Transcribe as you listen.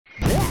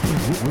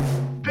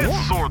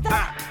This or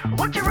that.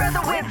 Would you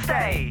rather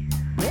Wednesday?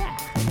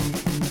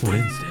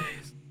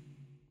 Wednesdays.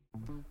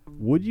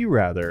 Would you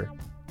rather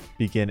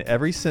begin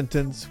every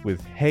sentence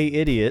with "Hey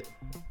idiot,"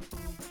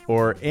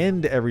 or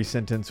end every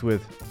sentence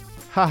with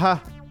 "Haha,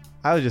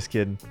 I was just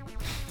kidding"?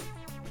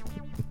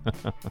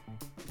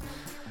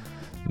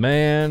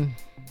 Man,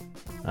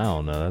 I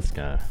don't know. That's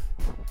kind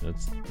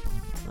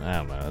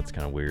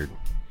of weird.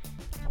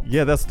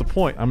 Yeah, that's the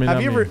point.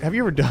 Have you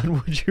ever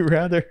done Would You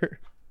Rather?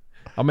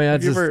 I mean,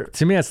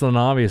 to me, that's an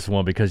obvious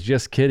one because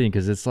just kidding.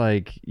 Because it's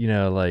like,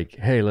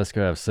 hey, let's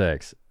go have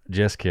sex.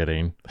 Just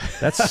kidding.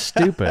 That's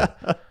stupid.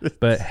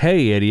 But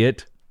hey,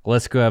 idiot,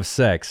 let's go have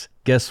sex.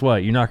 Guess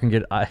what? You're not gonna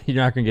get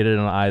it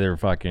on either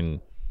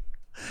fucking.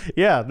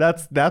 Yeah,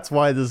 that's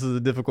why this is a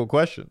difficult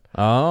question.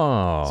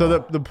 Oh. So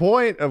the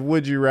point of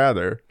Would You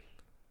Rather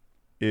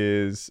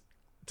is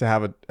to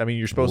have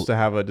you're supposed to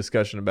have a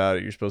discussion about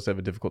it. You're supposed to have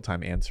a difficult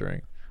time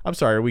answering. I'm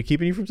sorry, are we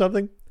keeping you from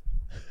something?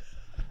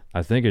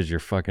 I think it's your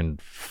fucking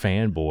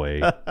fanboy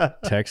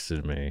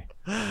texted me.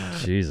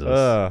 Jesus.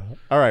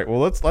 All right, well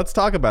let's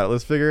talk about it.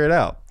 Let's figure it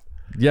out.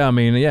 Yeah, I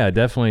mean, yeah,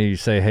 definitely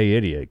say hey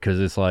idiot because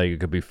it's like it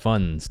could be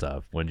fun and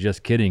stuff. When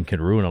just kidding can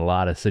ruin a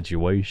lot of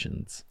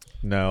situations.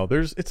 No,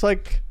 it's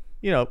like,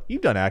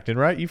 you've done acting,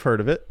 right? You've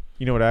heard of it.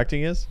 You know what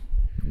acting is?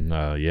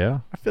 Yeah.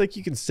 I feel like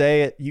you can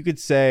say it. You could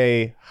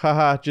say,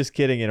 haha, just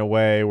kidding in a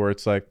way where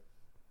it's like,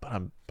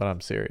 but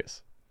I'm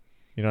serious.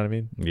 You know what I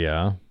mean?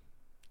 Yeah.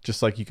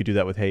 Just like you could do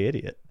that with hey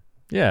idiot.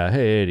 Yeah,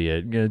 hey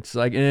idiot. It's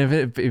like, and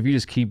if you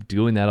just keep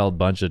doing that a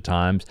bunch of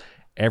times,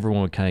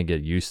 everyone would kind of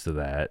get used to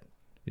that.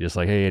 You're just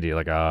like, hey idiot,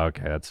 like, oh,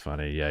 okay, that's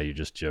funny. Yeah, you're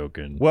just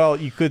joking. Well,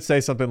 you could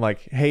say something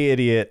like, hey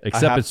idiot.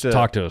 Except it's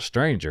talk to a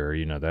stranger,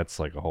 that's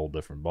like a whole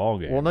different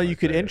ballgame. Well, no, you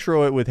could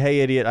intro it with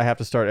hey idiot. I have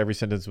to start every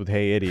sentence with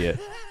hey idiot.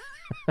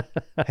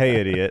 Hey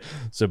idiot.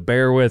 So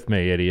bear with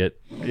me, idiot.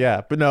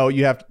 Yeah, but no,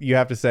 you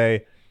have to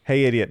say,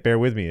 hey idiot, bear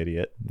with me,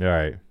 idiot. All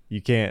right.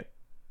 You can't.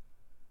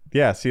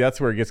 Yeah, see, that's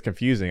where it gets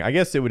confusing. I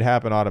guess it would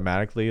happen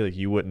automatically. Like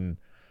you wouldn't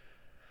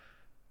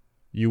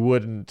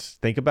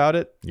think about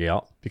it.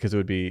 Yeah. Because it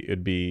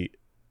wouldn't be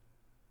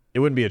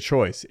a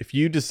choice. If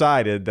you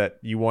decided that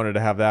you wanted to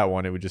have that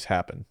one, it would just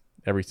happen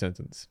every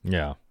sentence.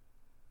 Yeah.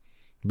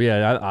 But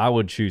yeah, I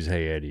would choose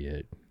hey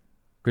idiot.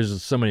 Because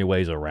there's so many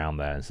ways around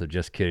that. So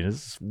just kidding.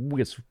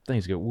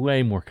 Things get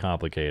way more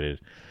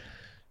complicated.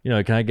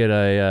 Can I get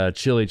a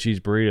chili cheese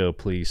burrito,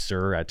 please,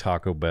 sir, at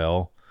Taco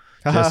Bell?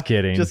 Just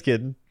kidding. Just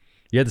kidding.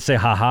 You have to say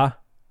haha.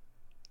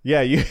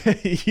 Yeah, you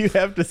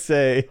have to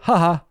say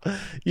haha.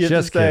 You have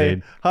just to say,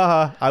 kidding.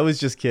 Haha, I was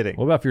just kidding.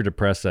 What about if you're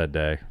depressed that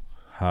day?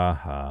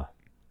 Haha.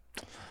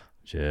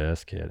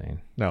 Just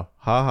kidding. No,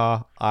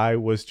 haha, I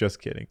was just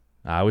kidding.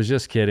 I was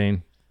just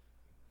kidding.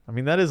 I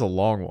mean, that is a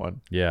long one.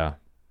 Yeah.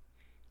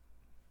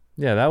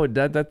 Yeah,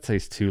 that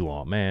takes too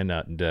long, man.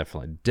 No,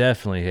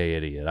 definitely, hey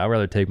idiot. I'd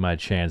rather take my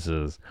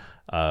chances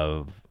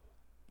of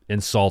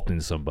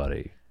insulting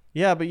somebody.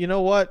 Yeah, but you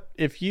know what?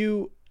 If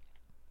you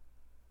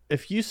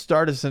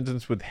start a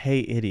sentence with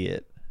hey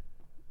idiot,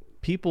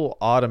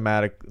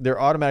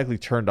 they're automatically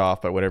turned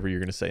off by whatever you're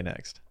going to say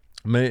next.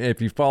 I mean,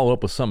 if you follow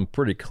up with something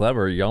pretty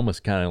clever, you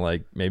almost kind of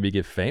like maybe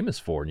get famous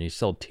for it. And you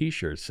sell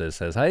T-shirts that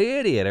says "Hey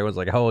idiot." Everyone's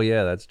like, "Oh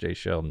yeah, that's Jay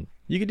Sheldon."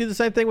 You could do the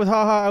same thing with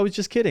 "Haha, I was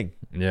just kidding."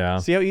 Yeah.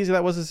 See how easy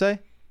that was to say?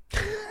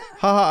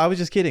 "Haha, I was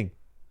just kidding."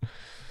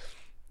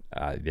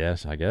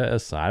 Yes, I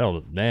guess. I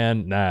don't.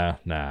 Man, nah.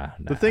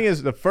 The thing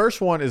is, the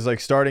first one is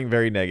like starting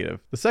very negative.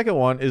 The second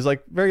one is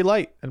like very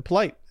light and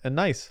polite and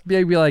nice. Yeah,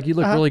 you'd be like, "You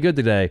look really good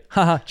today."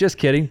 Haha, just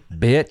kidding,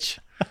 bitch.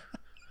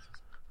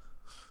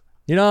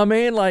 You know what I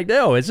mean? Like,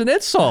 no, it's an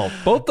insult.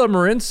 Both of them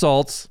are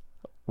insults.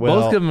 Well,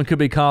 both of them could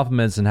be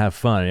compliments and have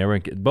fun.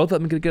 Both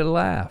of them could get a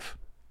laugh.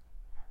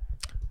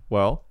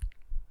 Well,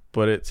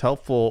 but it's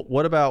helpful.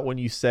 What about when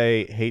you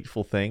say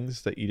hateful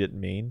things that you didn't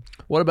mean?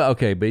 What about,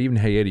 okay, but even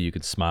hey idiot, you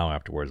could smile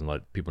afterwards and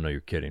let people know you're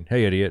kidding.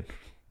 Hey idiot,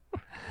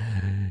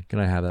 can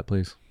I have that,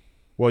 please?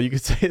 Well, you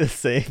could say the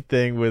same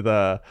thing with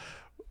haha,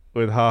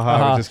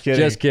 I was just kidding.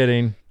 Just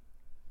kidding.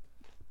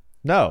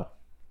 No.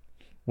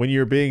 When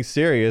you're being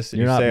serious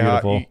and you're you not say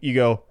beautiful. You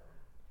go,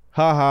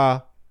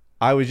 haha,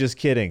 I was just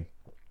kidding.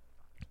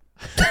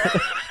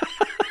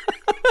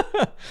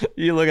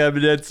 You look at me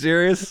dead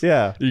serious?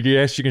 Yeah. You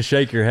can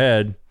shake your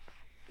head.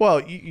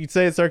 Well, you'd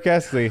say it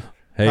sarcastically.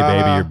 Hey,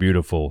 baby, you're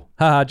beautiful.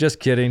 Haha,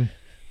 just kidding.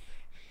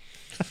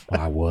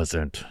 I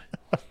wasn't.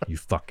 You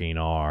fucking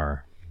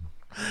are.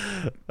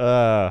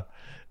 And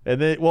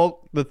then,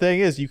 well, the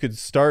thing is, you could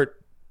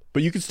start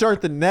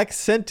the next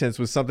sentence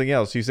with something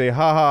else. You say,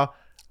 haha,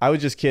 I was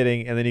just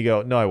kidding. And then you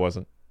go, no, I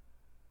wasn't.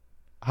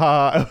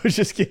 Ha, I was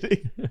just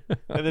kidding.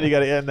 And then you got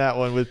to end that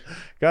one with,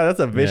 God,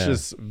 that's a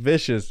vicious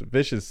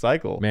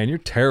cycle. Man, you're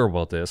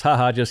terrible at this.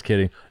 Haha, just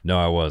kidding. No,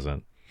 I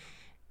wasn't.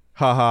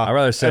 Haha. I'd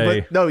rather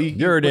say, no,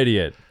 you're an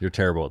idiot. You're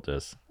terrible at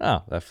this.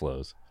 Oh, that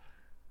flows.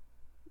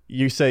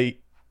 You say,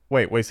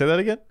 wait, say that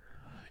again?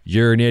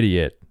 You're an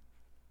idiot.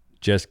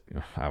 Just,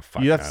 you have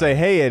to say,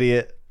 hey,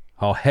 idiot.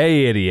 Oh,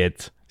 hey,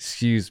 idiot.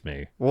 Excuse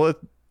me. Well,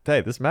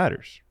 hey, this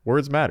matters.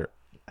 Words matter.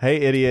 Hey,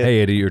 idiot.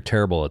 Hey, idiot, you're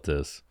terrible at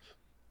this.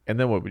 And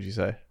then what would you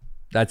say?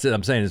 That's it.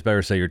 I'm saying it's better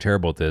to say you're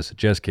terrible at this.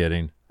 Just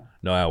kidding.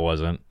 No, I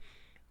wasn't.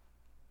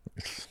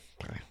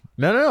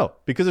 No.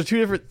 Because they're two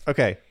different.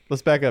 Okay,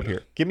 let's back up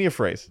here. Give me a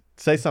phrase.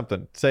 Say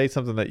something. Say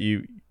something that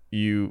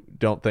you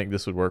don't think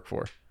this would work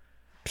for.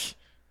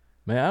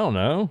 Man, I don't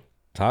know.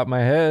 Top of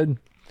my head.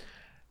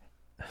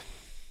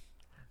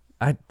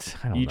 I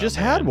don't know. You just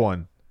had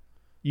one.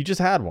 You just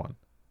had one.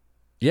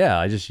 Yeah,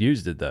 I just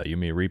used it though. You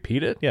mean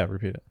repeat it? Yeah,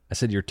 repeat it. I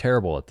said you're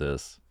terrible at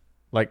this.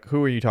 Like,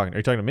 who are you talking? Are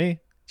you talking to me?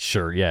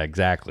 Sure, yeah,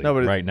 exactly. No,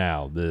 but right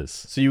now,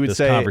 this. So you would this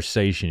say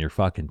conversation, you're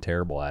fucking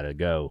terrible at it.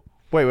 Go.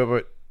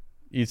 Wait.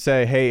 You'd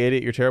say, "Hey,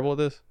 idiot, you're terrible at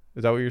this."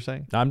 Is that what you're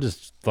saying? I'm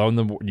just throwing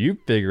them. You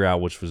figure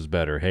out which was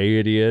better, "Hey,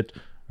 idiot,"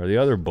 or the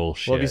other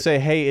bullshit. Well, if you say,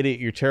 "Hey, idiot,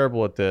 you're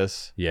terrible at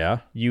this,"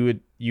 yeah, you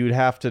would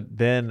have to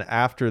then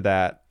after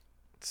that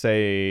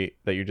say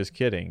that you're just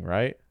kidding,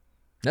 right?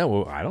 No,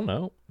 well, I don't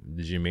know.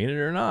 Did you mean it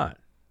or not?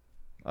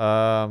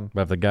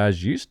 But if the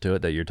guy's used to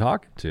it that you're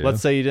talking to,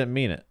 let's say you didn't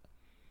mean it,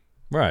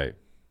 right?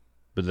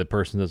 But the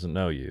person doesn't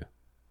know you.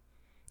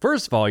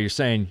 First of all, you're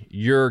saying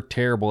you're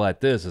terrible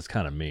at this. It's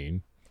kind of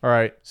mean. All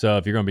right. So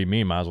if you're gonna be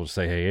mean, might as well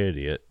say, "Hey,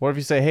 idiot." What if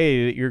you say, "Hey,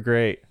 idiot, you're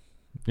great"?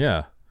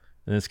 Yeah,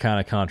 and it's kind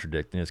of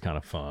contradicting. It's kind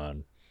of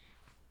fun.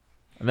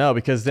 No,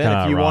 because then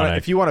Kinda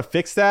if you want to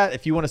fix that,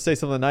 if you want to say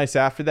something nice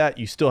after that,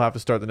 you still have to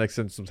start the next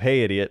sentence with,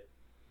 "Hey, idiot."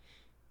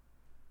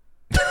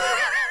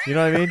 You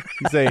know what I mean?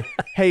 You say,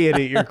 "Hey,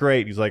 idiot, you're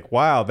great." He's like,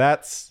 "Wow,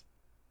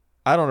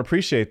 I don't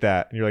appreciate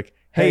that." And you're like,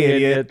 "Hey,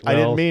 idiot, I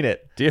didn't mean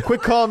it.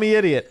 Quit calling me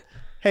idiot.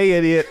 Hey,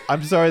 idiot,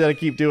 I'm sorry that I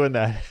keep doing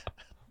that."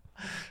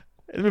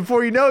 And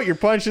before you know it, you're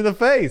punched in the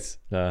face.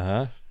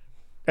 Hey,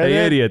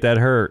 idiot, that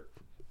hurt.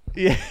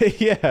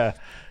 Yeah.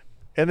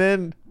 And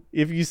then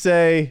if you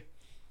say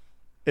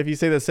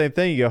the same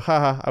thing, you go,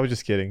 "Haha, I was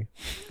just kidding."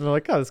 And they're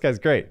like, "Oh, this guy's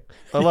great.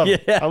 I love him.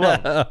 I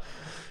love him."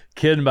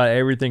 Kidding about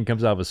everything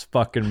comes out of his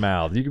fucking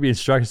mouth. You could be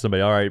instructing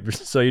somebody, "All right,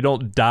 so you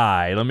don't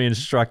die. Let me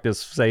instruct this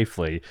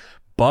safely.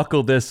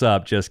 Buckle this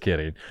up." Just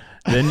kidding.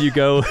 Then you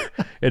go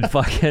and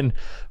fucking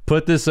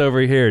put this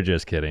over here.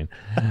 Just kidding.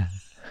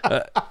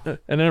 And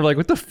then they're like,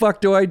 "What the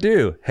fuck do I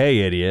do?" "Hey,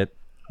 idiot,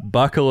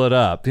 buckle it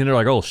up." And they're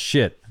like, "Oh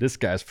shit, this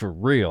guy's for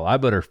real. I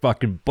better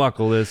fucking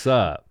buckle this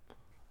up."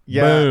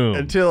 Yeah. Boom.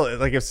 Until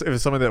like if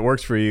it's somebody that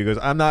works for you goes,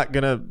 "I'm not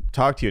gonna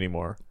talk to you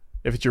anymore."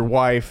 If it's your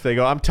wife, they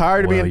go, "I'm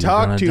tired of being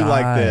talked to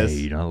like this."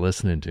 You're not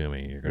listening to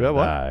me. You're gonna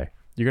die.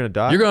 You're gonna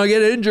die. You're gonna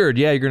get injured.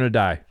 Yeah, you're gonna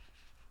die.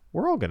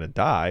 We're all gonna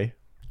die.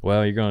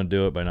 Well, you're gonna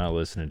do it by not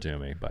listening to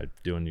me, by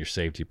doing your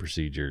safety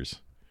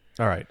procedures.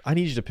 All right, I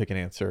need you to pick an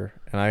answer,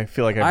 and I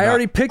feel like I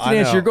already picked an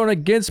answer. You're going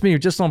against me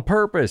just on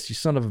purpose, you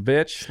son of a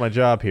bitch. It's my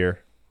job here.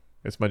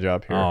 It's my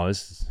job here. Oh,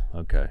 this is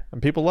okay.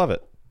 And people love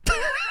it.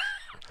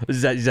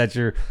 Is that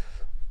your?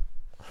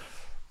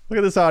 Look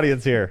at this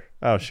audience here.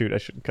 Oh shoot, I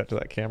shouldn't cut to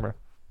that camera.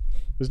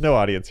 There's no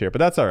audience here, but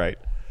that's all right.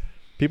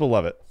 People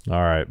love it.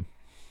 All right.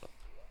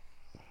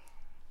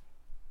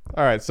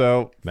 All right.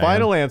 So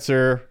final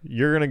answer,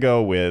 you're gonna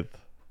go with.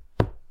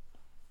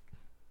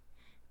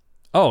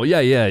 Oh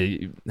yeah.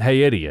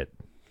 Hey, idiot.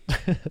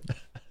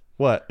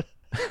 What?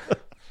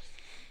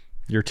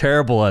 You're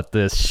terrible at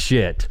this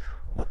shit.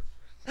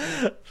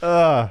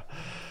 Oh,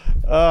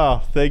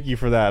 thank you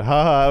for that.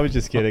 Haha, I was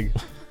just kidding.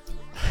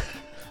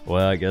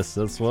 Well, I guess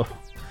that's what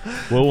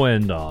we'll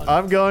end on.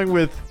 I'm going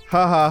with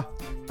haha,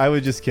 I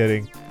was just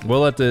kidding.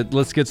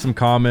 Let's get some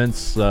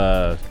comments.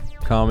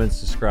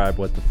 Describe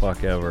what the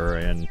fuck ever,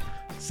 and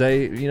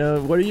say, who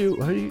do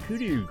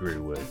you agree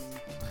with?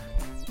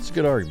 It's a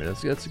good argument.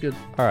 That's a good.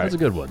 All right, that's a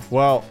good one.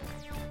 Well,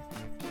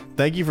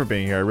 thank you for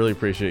being here. I really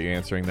appreciate you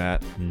answering that.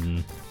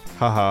 Mm-hmm.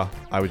 Haha,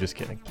 I was just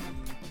kidding.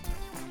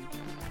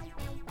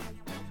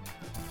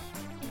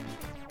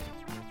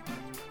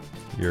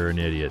 You're an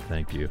idiot.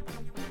 Thank you.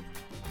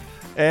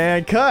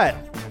 And cut.